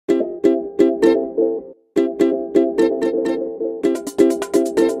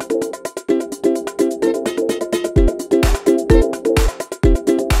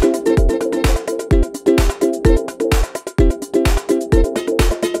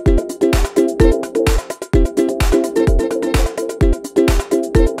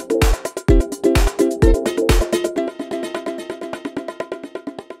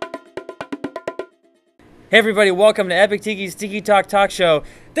Hey everybody, welcome to Epic Tiki's Tiki Talk Show.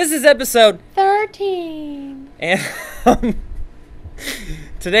 This is episode 13. And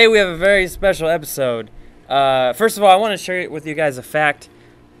today we have a very special episode. First of all, I want to share with you guys a fact.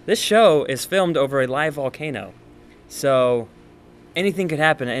 This show is filmed over a live volcano. So anything could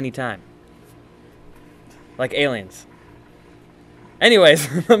happen at any time. Like aliens.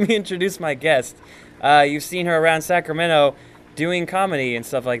 Anyways, let me introduce my guest. You've seen her around Sacramento doing comedy and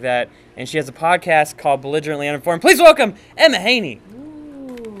stuff like that. And she has a podcast called Belligerently Uninformed. Please welcome Emma Haney.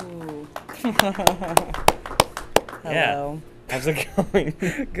 Ooh. Yeah. Hello. How's it going?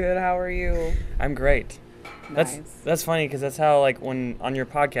 Good, how are you? I'm great. Nice. That's funny because that's how, like, when on your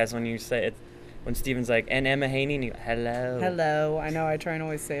podcast, when you say it, when Stephen's like, and Emma Haney, and you go, hello. Hello. I know, I try and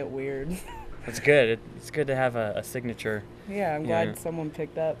always say it weird. That's good. It's good to have a signature. Yeah, I'm glad someone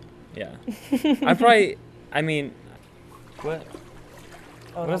picked up. Yeah. What?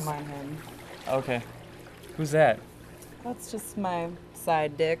 Oh, What don't is- mind him. Okay. Who's that? That's just my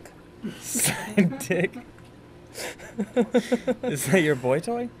side dick. Side dick. Is that your boy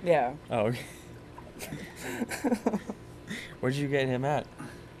toy? Yeah. Oh. Okay. Where'd you get him at?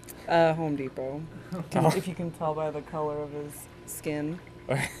 Home Depot. Oh. If you can tell by the color of his skin.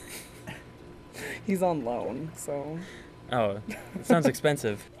 He's on loan, so. Oh, it sounds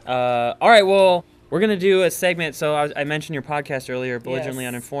expensive. All right, well, we're going to do a segment. So I mentioned your podcast earlier, Belligerently Yes.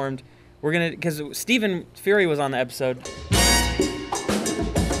 Uninformed. We're going to, because Stephen Furey was on the episode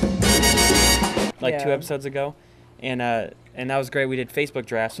like 2 Yeah. episodes ago. And that was great. We did Facebook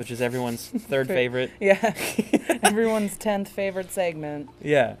drafts, which is everyone's third favorite. Yeah. Everyone's 10th favorite segment.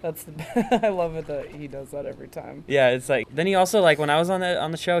 Yeah. That's the I love it that he does that every time. Yeah, it's like, then he also, like, when I was on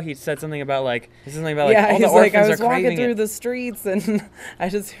the show, he said something about, like, all the He's orphans like, I was are walking craving through it. the streets and I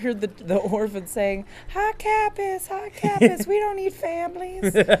just heard the orphan saying, hot Cappus, we don't need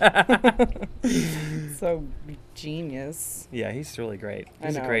families. So genius. Yeah, he's really great. I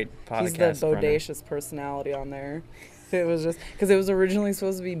He's a know. great podcast He's the runner. bodacious personality on there. It was just, because it was originally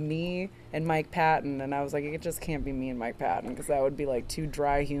supposed to be me and Mike Patton, and I was like, it just can't be me and Mike Patton, because that would be like 2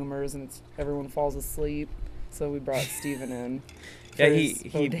 dry humors and everyone falls asleep. So we brought Stephen in. Yeah, for he his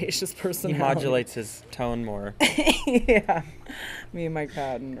bodacious personality. He modulates his tone more. Yeah. Me and Mike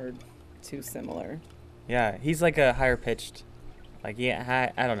Patton are too similar. Yeah, he's like a higher pitched, like, yeah,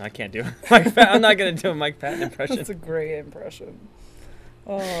 hi, I don't know, I can't do Mike Patton. I'm not going to do a Mike Patton impression. That's a great impression.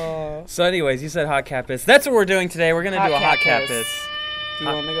 Oh. So anyways, you said hot cappus. That's what we're doing today. We're going to do a hot Cappus. cappus. Do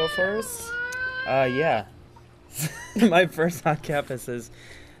you want to go first? Yeah. My first hot cappus is,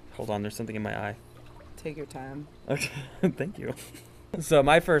 hold on, there's something in my eye. Take your time. Okay, thank you. So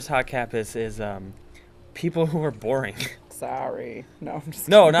my first hot cappus is people who are boring. Sorry. No, I'm just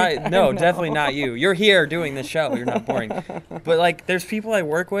No, kidding. no, definitely not you. You're here doing this show. You're not boring. But, like, there's people I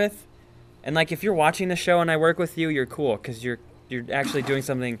work with, and, like, if you're watching the show and I work with you, you're cool because you're actually doing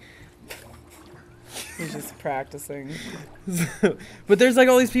something. He's just practicing. But there's, like,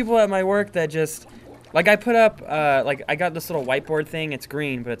 all these people at my work that just, like, I put up, like, I got this little whiteboard thing. It's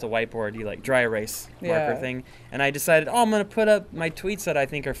green, but it's a whiteboard. You, like, dry erase marker Yeah. thing. And I decided, I'm going to put up my tweets that I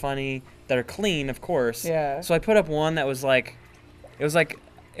think are funny, that are clean, of course. Yeah. So I put up one that was, like, it was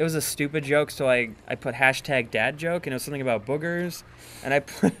a stupid joke, so I put hashtag dad joke, and it was something about boogers. And I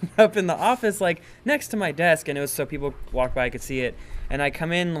put it up in the office, like, next to my desk, and it was so people walk by could see it. And I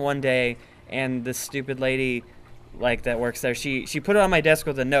come in one day, and this stupid lady, like, that works there, she put it on my desk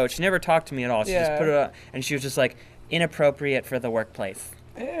with a note. She never talked to me at all. She just Yeah. put it on, and she was just like, inappropriate for the workplace.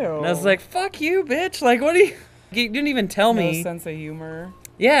 Ew. And I was like, fuck you, bitch. Like, what do you didn't even tell no me. sense of humor.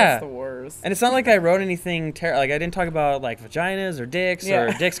 Yeah. That's the worst. And it's not like I wrote anything like, I didn't talk about, like, vaginas or dicks or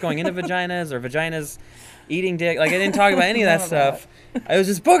Yeah. dicks going into vaginas or vaginas eating dick. Like, I didn't talk about any of that None of that. stuff. It was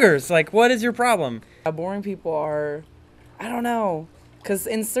just boogers. Like, what is your problem? How boring people are, I don't know. Because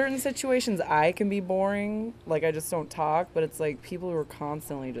in certain situations, I can be boring. Like, I just don't talk. But it's like people who are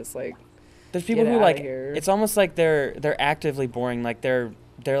constantly just like, There's people Get who, outta like, here. it's almost like they're actively boring. Like, they're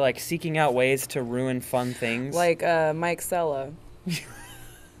like seeking out ways to ruin fun things. like Mike Sella.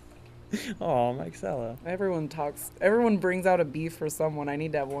 Oh, Mike Sella. Everyone brings out a beef for someone. I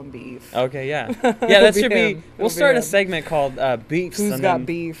need to have one beef. Okay, yeah. Yeah, that should be, him. we'll It'll be start a him. segment called Beefs. Who's and got then,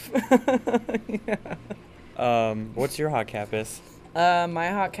 beef? What's your hot cappus? My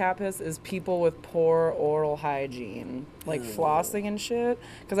hot cappus is people with poor oral hygiene, like flossing and shit.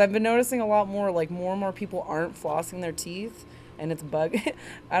 Because I've been noticing a lot more, like more and more people aren't flossing their teeth, and it's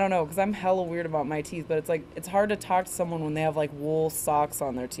I don't know, because I'm hella weird about my teeth, but it's like it's hard to talk to someone when they have like wool socks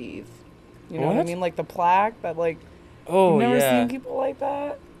on their teeth. You know what I What? mean? Like the plaque that like. Oh, You've never yeah. seen people like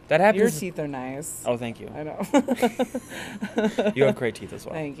that? That happens. Your teeth are nice. Oh, thank you. I know. You have great teeth as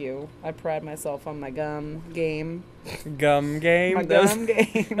well. Thank you. I pride myself on my gum game. Gum game. My That was- gum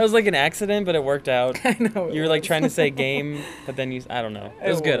game. That was like an accident, but it worked out. I know. You were like trying to say game, but then I don't know. It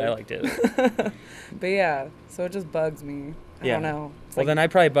was good. I liked it. But yeah, so it just bugs me. I don't know. It's Well, like, then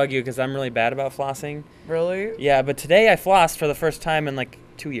I'd probably bug you because I'm really bad about flossing. really? Yeah, but today I flossed for the first time in like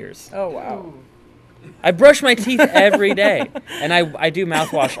 2 years. Oh wow. I brush my teeth every day, and I do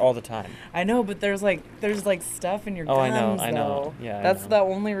mouthwash all the time. I know, but there's like stuff in your Oh, gums. I know. Though. Yeah, I That's know. the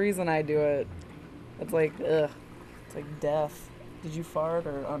only reason I do it. It's like ugh. It's like death. Did you fart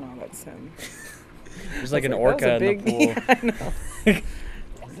or? Oh no, that's him. There's like an That was orca a in the big- pool. Yeah, I know.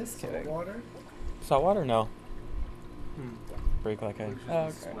 Is this kidding. water? Salt water? No. Break like I. Oh,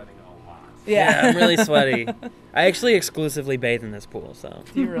 okay. Sweating a lot. Yeah, I'm really sweaty. I actually exclusively bathe in this pool, so.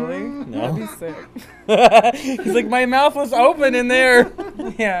 Do you really? No. That'd be sick. He's like, my mouth was open in there.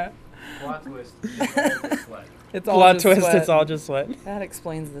 Yeah. Plot twist. It's all just sweat. It's all Plot just twist, sweat. it's all just sweat. That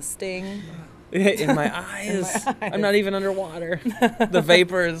explains the sting. In my eyes. eyes. I'm not even underwater. The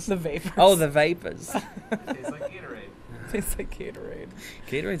vapors. The vapors. Oh, the vapors. Tastes like Gatorade. Tastes like Gatorade.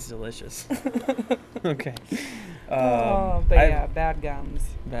 Gatorade's delicious. Okay. Oh, but yeah, bad gums.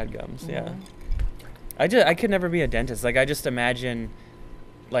 Bad gums, yeah. Mhm. I could never be a dentist. Like, I just imagine,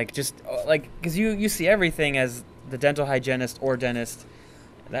 like, because you see everything as the dental hygienist or dentist.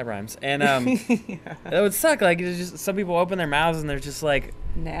 That rhymes. And Yeah. that would suck. Like, it's just some people open their mouths and there's just like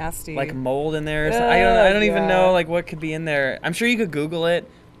Nasty. mold in there. I don't even yeah. know like what could be in there. I'm sure you could Google it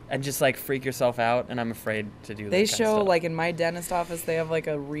and just like freak yourself out. And I'm afraid to do that. They kind of show stuff. like in my dentist office, they have like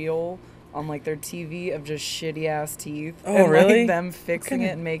a reel on like their TV of just shitty ass teeth. Oh, and, really? Like, them fixing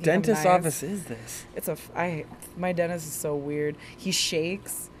it and making them dentist nice. office is this? It's my dentist is so weird. He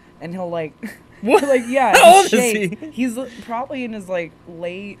shakes and he'll like What? like yeah. How old is shake. he? He's probably in his like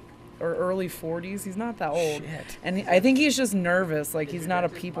late or early 40s. He's not that old. Shit. And I think he's just nervous. Like he's not a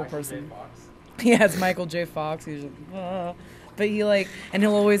people person. Yeah, it's Michael J. Fox. He's just, but he like, and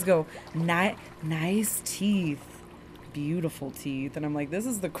he'll always go, nice teeth, beautiful teeth, and I'm like, this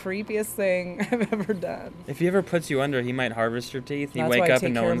is the creepiest thing I've ever done. If he ever puts you under, he might harvest your teeth. You That's wake why I up take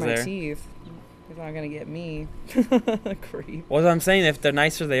and no care one's of my there. teeth. He's not gonna get me. Creep. Well, I'm saying if the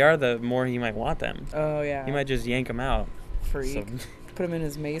nicer they are, the more he might want them. Oh yeah. He might just yank them out. freak. So, Put him in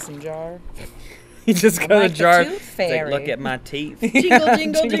his mason jar. he just I'm got like a the jar. tooth It's fairy. like, look at my teeth. Jingle,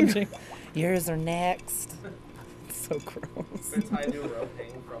 jingle, jingle. Yours are next. So gross. Been tied to a rope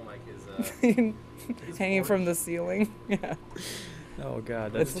hanging from like his Hanging from the ceiling. Yeah. Oh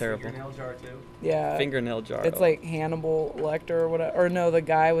god, that's It's- terrible. fingernail jar too. Yeah. Fingernail jar. It's like Hannibal Lecter or whatever. Or no, the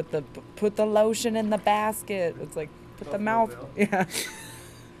guy with the put the lotion in the basket. It's like put the Buffalo mouth. Bill. Yeah.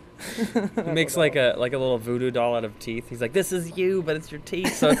 he makes like a little voodoo doll out of teeth. He's like, this is you, but it's your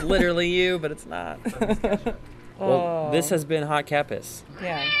teeth, so it's literally you, but it's not. Well, this has been Hot Capus,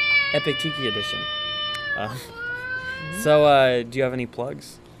 Yeah. Epic Tiki Edition. So, do you have any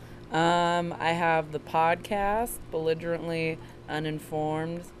plugs? I have the podcast, Belligerently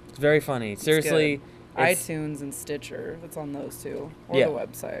Uninformed. It's very funny. Seriously, good. it's- iTunes and Stitcher. It's on those two. Or Yeah. the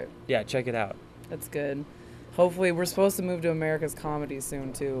website. yeah, check it out. That's good. Hopefully, we're supposed to move to America's Comedy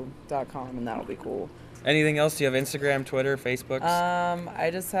soon too. .com, and that'll be cool. Anything else? Do you have Instagram, Twitter, Facebook? I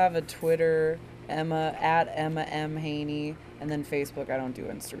just have a Twitter, Emma M. Haney, and then Facebook. I don't do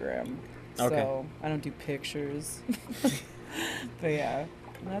Instagram, Okay. so I don't do pictures. But yeah,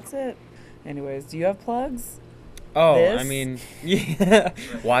 that's it. Anyways, do you have plugs? Oh, this? I mean, yeah.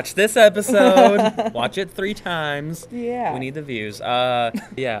 Watch this episode. Watch it 3 times. Yeah. We need the views. Yeah.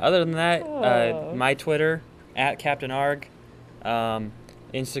 Other than that, Oh. my Twitter @CaptainArg,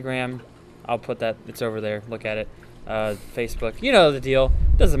 Instagram, I'll put that. It's over there. Look at it. Facebook, you know the deal.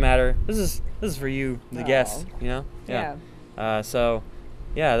 Doesn't matter. This is for you, the guest. You know. Yeah. So,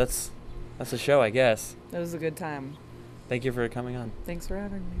 yeah, that's the show, I guess. It was a good time. Thank you for coming on. Thanks for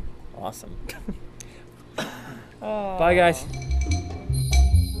having me. Awesome. Oh. Bye, guys.